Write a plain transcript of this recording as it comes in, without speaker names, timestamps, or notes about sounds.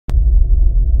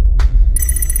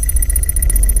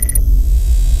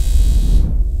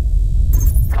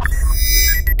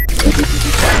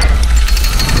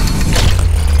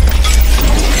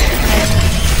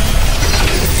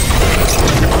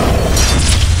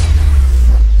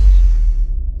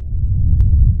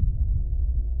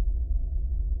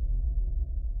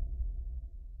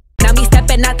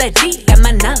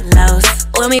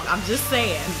me. I'm just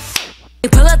saying. You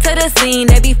pull up to the scene,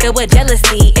 they be filled with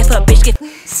jealousy. If a bitch get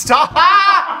stop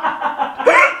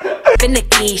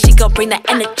finicky, she gon' bring the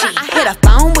energy. I hit a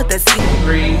phone with a Z.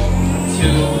 3,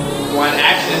 2, 1,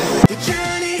 action. The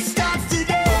journey starts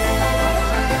today.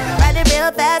 Ride it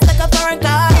real fast like a foreign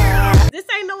car. This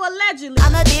ain't no allegedly.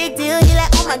 I'm a big deal, he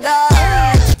like, oh my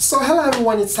god. So hello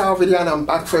everyone, it's our video and I'm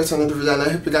back for another video and I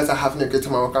hope you guys are having a good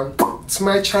time. Welcome to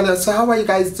my channel. So how are you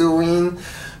guys doing?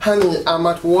 Honey, I'm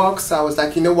at work, so I was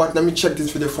like, you know what, let me check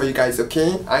this video for you guys,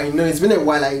 okay? I know it's been a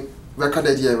while I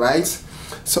recorded here, right?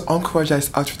 So Uncle Roger is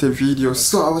out with a video,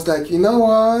 so I was like, you know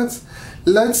what,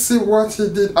 let's see what he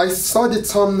did. I saw the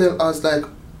thumbnail, I was like,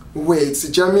 wait,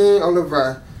 Jamie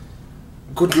Oliver,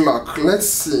 good luck, let's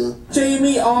see.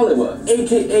 Jamie Oliver,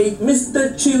 aka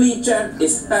Mr. Chili Jam,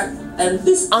 is back, and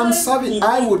this I'm sorry,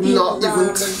 I would not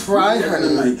even try,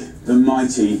 honey. The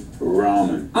mighty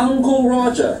ramen. Uncle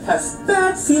Roger has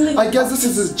bad feelings. I guess this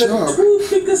is his job. The two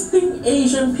biggest thing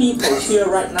Asian people fear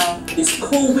right now is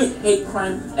COVID hate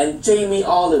crime and Jamie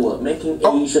Oliver making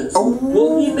Asians.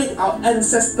 Will he make our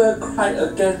ancestor cry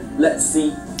again? Let's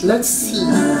see. Let's see.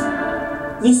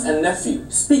 Niece and nephew.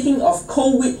 Speaking of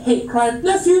COVID hate crime,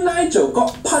 nephew Nigel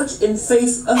got punched in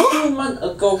face a few months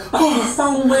ago, but he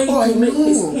found way to make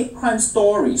his hate crime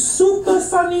story super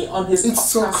funny on his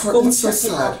podcast. Go check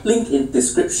it out. Link in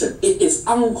description. It is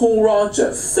Uncle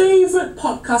Roger, favorite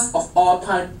podcast of all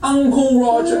time. Uncle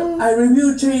Roger. I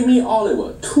reviewed Jamie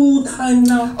Oliver 2 times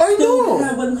now. Still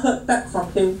haven't heard back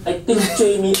from him. I think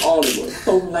Jamie Oliver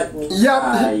don't like me.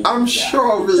 Yeah, I'm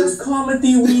sure of it. Just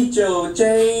comedy video,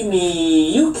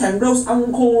 Jamie. You can roast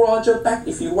Uncle Roger back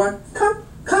if you want.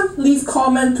 Come, leave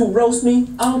comment to roast me.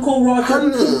 Uncle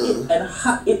Roger pick it and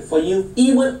hug it for you.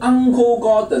 Even Uncle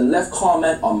Gordon left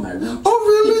comment on my video. Oh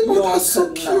really? Oh, that's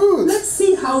so cute. Let's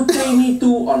see how Jamie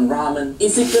do on ramen.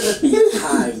 Is it gonna be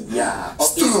hi-ya? Or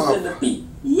is it gonna be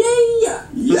yeah?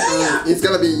 It's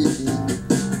gonna be.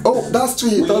 Oh, that's true.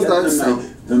 He does that sound.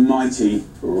 The mighty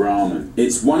ramen.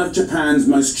 It's one of Japan's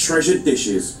most treasured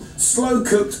dishes, slow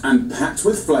cooked and packed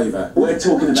with flavour. We're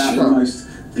talking about the most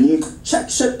beautiful. Check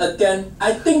shirt again.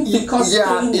 I think because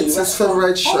it's his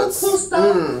favorite shirt.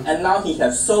 And now he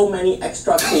has so many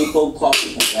extra tablecloth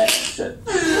he can wear that shirt.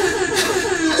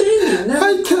 Jamie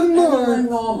never cooked anywhere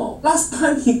normal. Last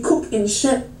time he cooked in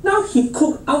shed. Now he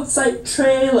cooked outside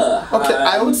trailer. Okay,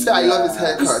 I would say I love his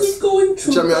haircut. Is he going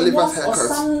through Jamie Oliver's or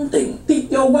something?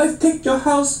 Did your wife take your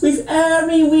house? With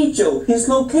every video, his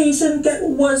location get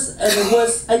worse and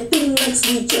worse. I think next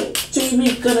video,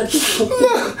 Jamie gonna be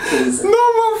cooking.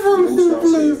 No more from him,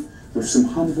 please. With some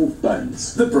humble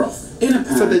bones. The broth in a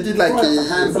pan. So they did like a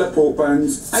handful of pork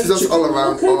bones. Scissors all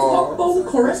around. Okay, pork bone,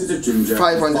 correct. Of ginger,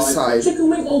 5 on the side. Chicken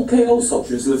wing, okay also.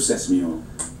 Drizzle of sesame oil.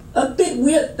 A bit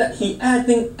weird that he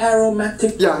adding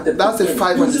aromatic. Yeah, that's a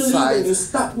 5 on the side. When you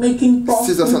start making broth,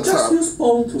 Scissors on just top. use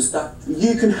bone to start.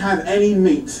 You can have any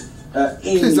meat in.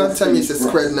 Please don't tell me it's a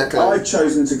squared neckline. I've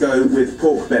chosen to go with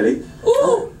pork belly.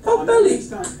 Ooh, pork belly.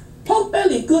 Pork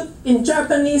belly, good in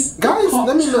Japanese. Guys,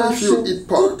 let me know if you eat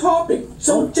pork. Good topping.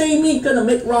 So Jamie gonna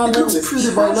make ramen looks with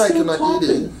pretty by night, can I eat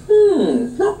it?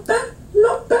 Not bad,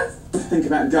 not bad. Think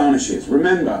about garnishes.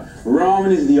 Remember,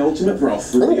 ramen is the ultimate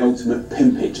broth with the ultimate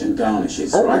pimpage and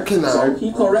garnishes, right? Okay now. So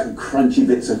he correct crunchy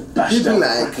bits of bashed up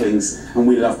cracklings, and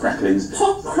we love cracklings.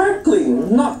 Pork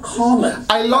crackling, not common.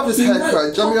 I love his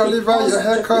haircut. Jamie Oliver, your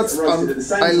haircut,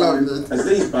 I love it. As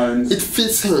these bones, it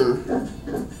fits him.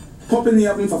 Pop in the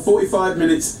oven for 45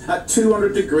 minutes at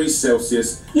 200 degrees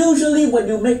Celsius. Usually when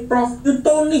you make broth, you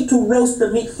don't need to roast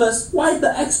the meat first. Why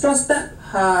the extra step?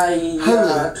 Honey,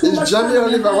 it's Jamie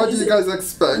Oliver, what do you guys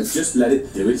expect? Just let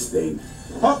it do its thing.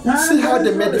 See how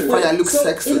they made the fire look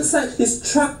sexy. Inside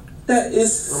his truck, there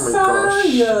is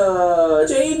fire.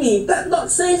 Jamie, that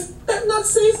not safe. That not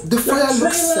safe. The fire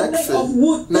looks sexy. Of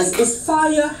wood. Like this is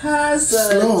fire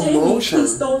hazard. Slow Jamie, motion.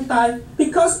 please don't die.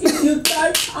 Because if you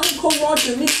die, Uncle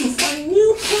Roger needs to find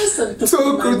new person to be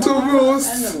my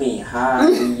enemy.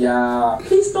 Hiya.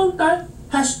 Please don't die.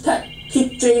 Hashtag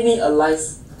keep Jamie alive.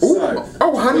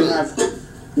 Honey. We have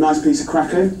nice piece of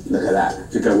crackling. Look at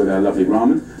that. To go with our lovely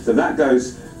ramen. So that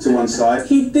goes to one side.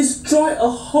 He destroyed a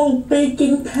whole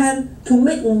baking pan to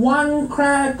make one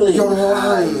crackling. You're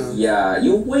lying. Yeah,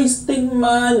 you're wasting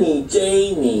money,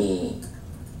 Jamie.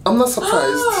 I'm not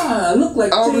surprised. Look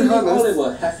like Jamie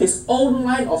Oliver have his own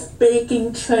line of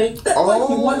baking tray. That's why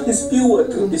he want his viewer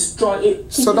to destroy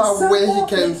it. So that way he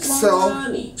can sell.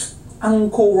 Money.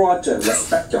 Uncle Roger,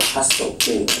 respect your hustle,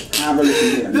 Jamie. Have a look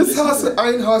at him. This hustle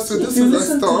ain't hustle, this is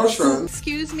extortion.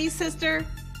 Excuse me, sister.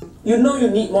 You know you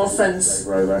need more friends.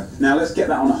 Over. Now let's get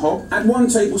that on a hob. Add 1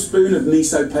 tablespoon of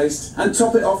miso paste and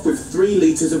top it off with 3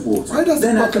 litres of water. Why does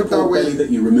then it add the look that pork way? belly that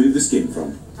you remove the skin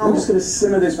from. I'm just going to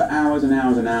simmer this for hours and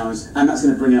hours and hours, and that's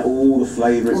going to bring out all the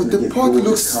flavour. It's going to give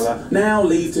gorgeous colour. Now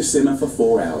leave to simmer for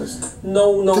 4 hours.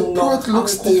 No, The pot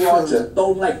looks Uncle different. Roger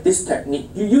don't like this technique.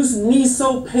 You use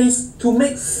miso paste to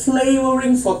make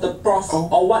flavouring for the broth,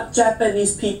 or what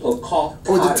Japanese people call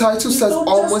Oh, the tare. title You says don't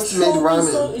almost just made throw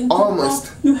miso ramen. into Almost.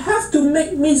 broth. You have to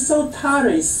make miso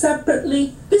tare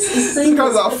separately. This is same You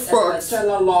guys are as fucked.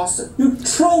 nigella lawson. You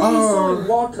throw miso in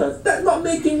water. That's not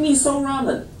making miso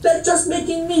ramen. That's just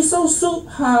making miso soup.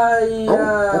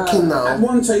 Oh, okay now. Add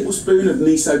 1 tablespoon of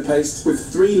miso paste with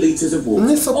 3 litres of water.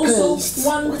 Miso Also, paste.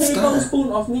 1 What's that?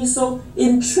 tablespoon of miso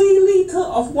in 3 litres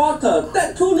of water.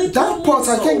 That 2 litres That pot,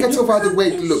 I can't get over the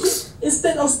way it looks.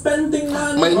 Instead of spending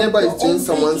money My on neighbor your is doing own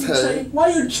someone's baking hair. tray, why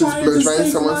are you She's trying to blow-drying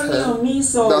save someone's money hair. on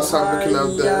miso? That's why I'm looking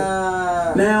up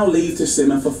there. Now leave to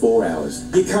simmer for 4 hours.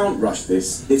 You can't rush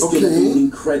this. It's going to be an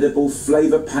incredible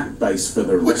flavour-packed base for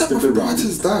the What rest type of the of pot ramen.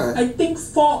 is that? I think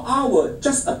 4 hours,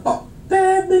 just about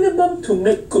bare minimum to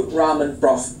make good ramen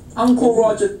broth. Uncle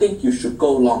Roger think you should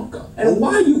go longer. And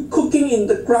why are you cooking in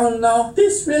the ground now?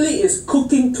 This really is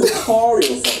cooking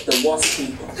tutorial for divorced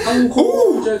people.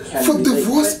 Uncle Roger can for relate.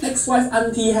 divorced My ex-wife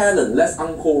Auntie Helen left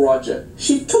Uncle Roger.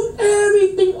 She took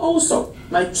everything also.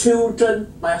 My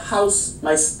children, my house,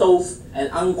 my stove,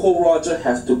 and Uncle Roger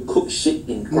have to cook shit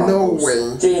in ground. No also.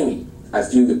 way. Jamie, I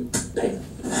feel your pain.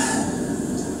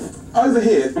 Over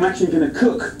here, I'm actually going to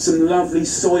cook some lovely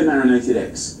soy marinated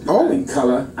eggs. Oh. Adding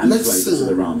colour and Let's flavour see.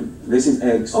 to the ramen. This is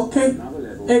eggs. Okay. Another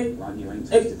level. Egg. Like you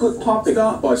ain't Egg, good topic.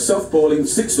 Start by soft boiling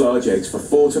 6 large eggs for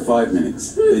 4 to 5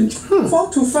 minutes. Then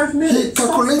 4 to 5 minutes.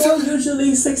 calculated- Soft boil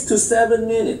usually 6 to 7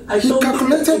 minutes. I He don't think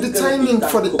calculated the egg gonna be timing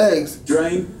that for the cooked. eggs.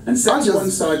 drain and set I to just-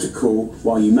 one side to cool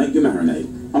while you make your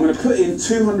marinade. I'm going to put in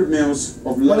 200 mils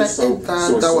of low When I salt ate that,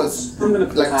 soy that sauce. was I'm going to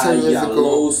put like 10 years ago.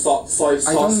 Low salt soy sauce.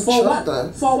 I don't For chop what?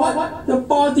 that. For what? Your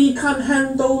body can't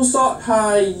handle salt.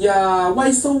 Hiya.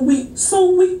 Why so weak?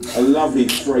 So weak. a lovely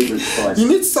fragrant spice. You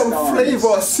need some Star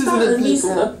flavor, That seasoning is a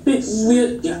people. bit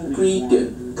weird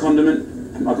ingredient. condiment.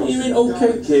 I've got You mean some okay?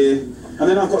 garlic here. And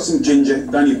then I've got some ginger.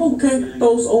 Don't you? Okay,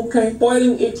 those okay.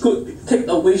 Boiling it could take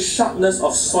away sharpness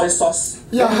of soy sauce.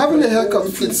 Yeah, having a haircut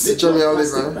fits Jamie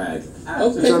Oliver.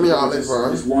 Okay. Jamie Oliver.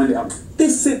 Just wind it up.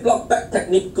 This Ziploc bag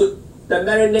technique good. The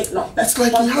marinade not bad. It's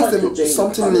like he One has point to the, Jamie.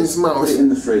 something in his mouth. Put it in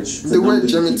the fridge. The way longer you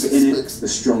Jamie keep it in speaks. the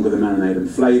stronger the marinade and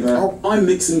flavour. Oh. I'm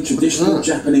mixing traditional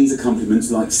Japanese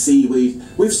accompaniments like seaweed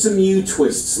with some new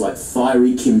twists like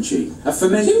fiery kimchi. A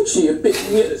fermented. Kimchi a bit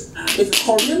weird. It's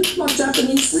Korean, not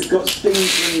Japanese. We've got steam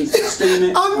greens. Steam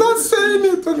it. I'm not saying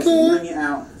it, Just okay? wring it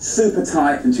out super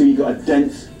tight until you've got a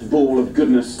dense ball of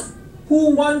goodness.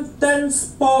 Who want dense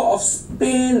ball of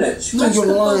spinach? No, you're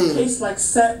lying. Vegetables taste like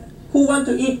sap. Who want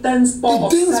to eat dense ball The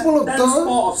of dense sap? ball of Dense duh?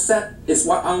 ball of sap is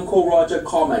what Uncle Roger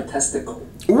called my testicle.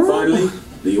 Finally,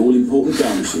 the all-important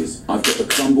garnishes. I've got the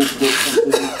crumbled pork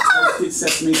crackling, toasted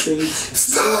sesame seeds,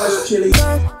 sliced chili.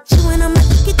 Chewing on my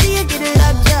ticket till you get it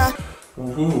up,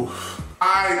 yeah.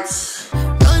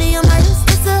 Rolling on my wrist,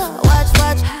 it's a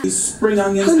watch. Spring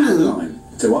onions and lime.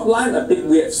 So what? Lime a bit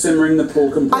weird. Simmering the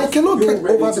pork and broth. I cannot You're get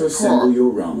ready over to the assemble pork.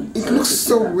 your ramen. It looks Just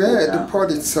so get that weird, pork the out. pot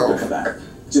Look itself. at that.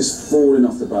 Just falling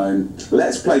off the bone.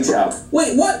 Let's plate it up.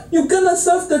 Wait, what? You gonna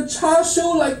serve the char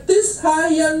siu like this?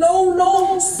 Hiya, no.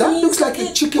 That looks like a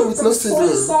Season it, chicken put with some no soy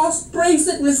seasoning. sauce, braise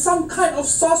it with some kind of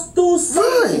sauce. Do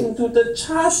something to the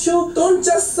char siu. Don't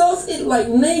just serve it like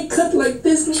naked like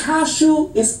this. Char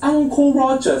siu is Uncle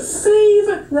Roger's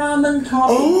favorite ramen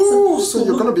topping. Oh, Supposed so to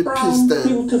you're gonna look be brown, pissed then.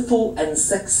 beautiful and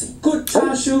sexy. Good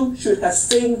char siu should have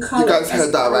same color. guys heard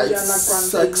as that, right? Ariana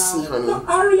Grande Sexy, now. honey. Not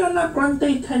Ariana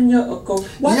Grande 10 years ago.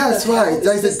 What Yes, the hell right, is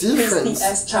there's a this difference. crispy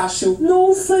ass char siu?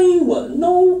 No flavor,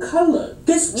 no color.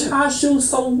 This char siu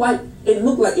so white, it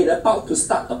look like it about to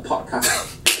start a podcast.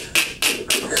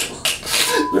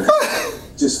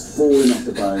 Just falling off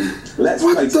the bone. Let's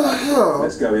What plate it the up. hell?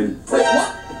 Let's go in. Wait,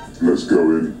 what? Let's go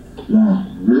in.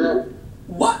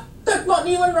 What? That's not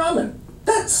even ramen.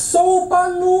 That's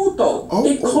soba noodle. Oh,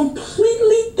 a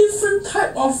completely different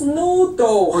type of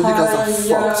noodle. Oh, you guys are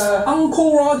Hiya. fucked.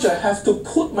 Uncle Roger have to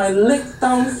put my leg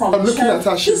down from I'm looking chair. at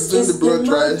her, she's This doing is the blow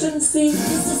dry. emergency.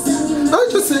 I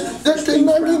just say,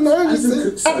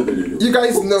 you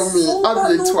guys know me. I've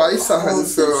been twice a hand, Did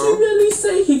she so. really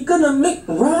say he gonna make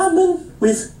ramen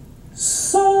with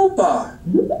soba?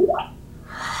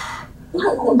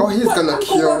 Oh, he's gonna Uncle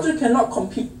kill. Roger cannot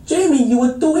compete. Jamie, you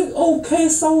were doing okay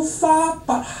so far,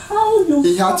 but how you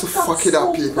He had to fucked fuck it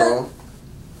up, so people. bad?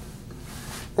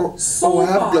 I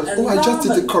have gloves. Oh, I just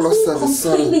did the color service.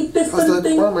 Sorry. I was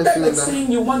like, why am I feeling that?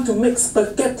 Saying you want to make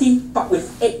spaghetti but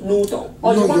with egg noodle,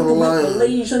 or you want to make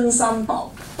Malaysian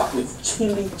sambal but with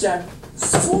chili jam.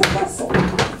 So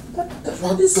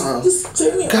What this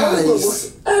Jamie Oliver will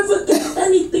guys? ever get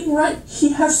anything right? He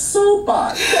has so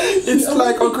bad. It's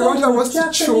like Uncle Roger wants to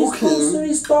choke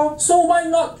him. Store, so why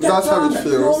not get That's ramen? how it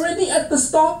feels. You're already at the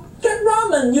store. Get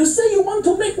ramen. You say you want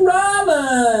to make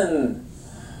ramen.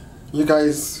 You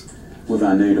guys. With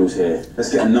our noodles here,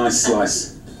 let's get a nice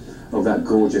slice of that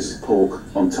gorgeous pork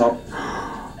on top.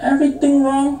 Everything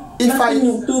wrong? Nothing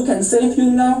you do can save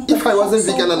you now? If I wasn't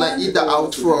vegan and I eat that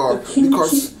out raw,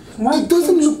 because it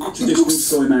doesn't look, it looks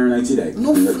soy marinated egg.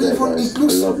 no flavor, it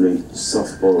looks lovely,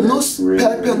 soft boiled. no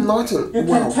pepper, nothing. You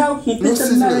can tell he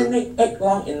didn't marinate egg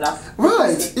long enough.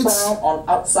 Right, It's brown on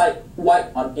outside, white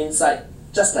on inside,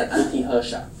 just like Auntie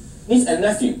Hersha. Niece and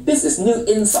nephew, this is new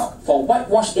insult for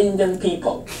whitewashed Indian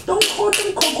people. Don't call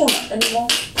them coconut anymore.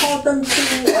 Call them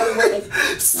chili Oliver egg.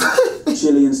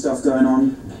 Chili and stuff going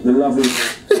on. The lovely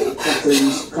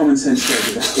cracklings, common sense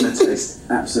flavour that's going to taste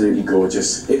absolutely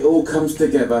gorgeous. It all comes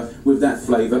together with that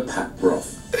flavour pat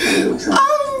broth. What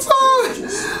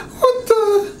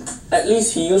the? At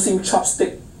least he using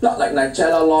chopstick, not like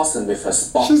Nigella Lawson with her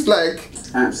spot. She's like,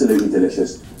 absolutely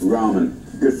delicious.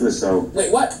 Ramen, good for the soul.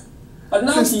 Wait, what? But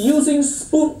now he using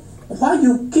spoon. Why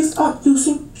you give up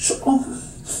using?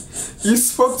 you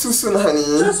spoke too soon, honey.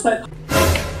 Just when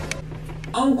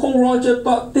Uncle Roger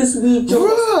thought this video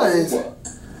was over.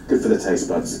 Good for the taste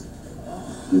buds.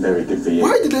 Very good for you.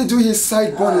 Why did they do his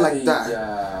side bun like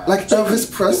that? Like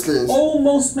Elvis Presley's.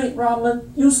 Almost made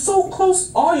ramen. You so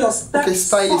close. All your steps. Okay,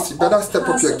 stylist, you better step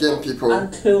up your game, people.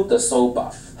 Until the soul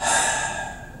buff.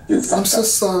 I'm so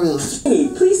sorry. Hey,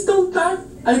 please don't die.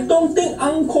 I don't think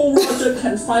Uncle Roger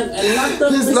can find another.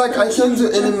 He's like, I can't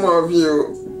do any more of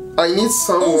you. I need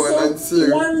someone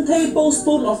until 1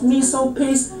 tablespoon of miso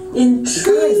paste in 3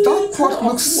 Guys, that liters pot of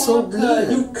looks so water.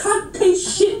 weird. You can't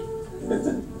taste shit.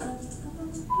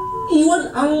 Even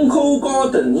Uncle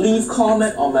Gordon leave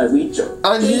comment on my video.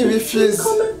 And he refused.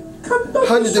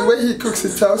 Honey, the way he cooks,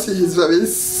 it tells you he's very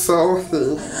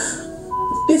salty.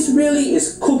 This really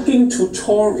is cooking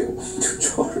tutorial.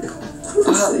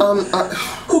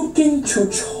 Cooking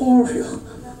tutorial.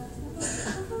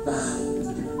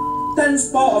 10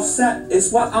 spot of set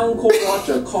is what Uncle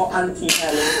Roger called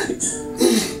anti-talented.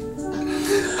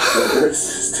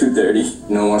 It's too dirty.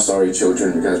 No more sorry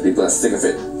children because people are sick of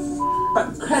it.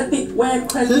 But credit where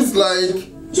credit. He's like,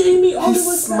 Jamie Oliver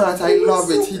he's smart, I love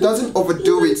it. He doesn't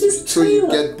overdo it so you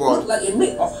get bored. Like it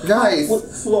made of guys,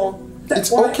 floor.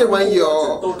 it's okay when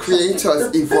your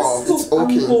creators evolve. It's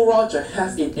okay. Uncle Roger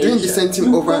have in Doing the same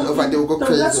thing over and over, they will go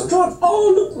crazy. The restaurant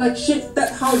all look like shit.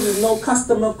 That's how you know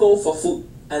customer go for food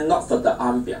and not for the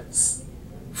ambience.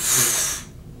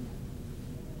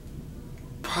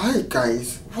 Hi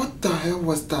guys, what the hell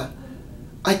was that?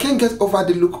 I can't get over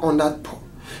the look on that pot.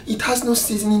 It has no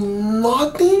seasoning,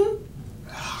 nothing.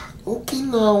 Okay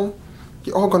now,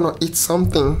 you're all gonna eat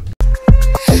something.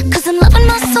 Cause I'm loving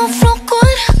myself real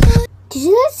good. Did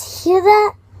you guys hear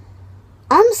that?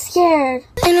 I'm scared.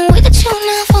 And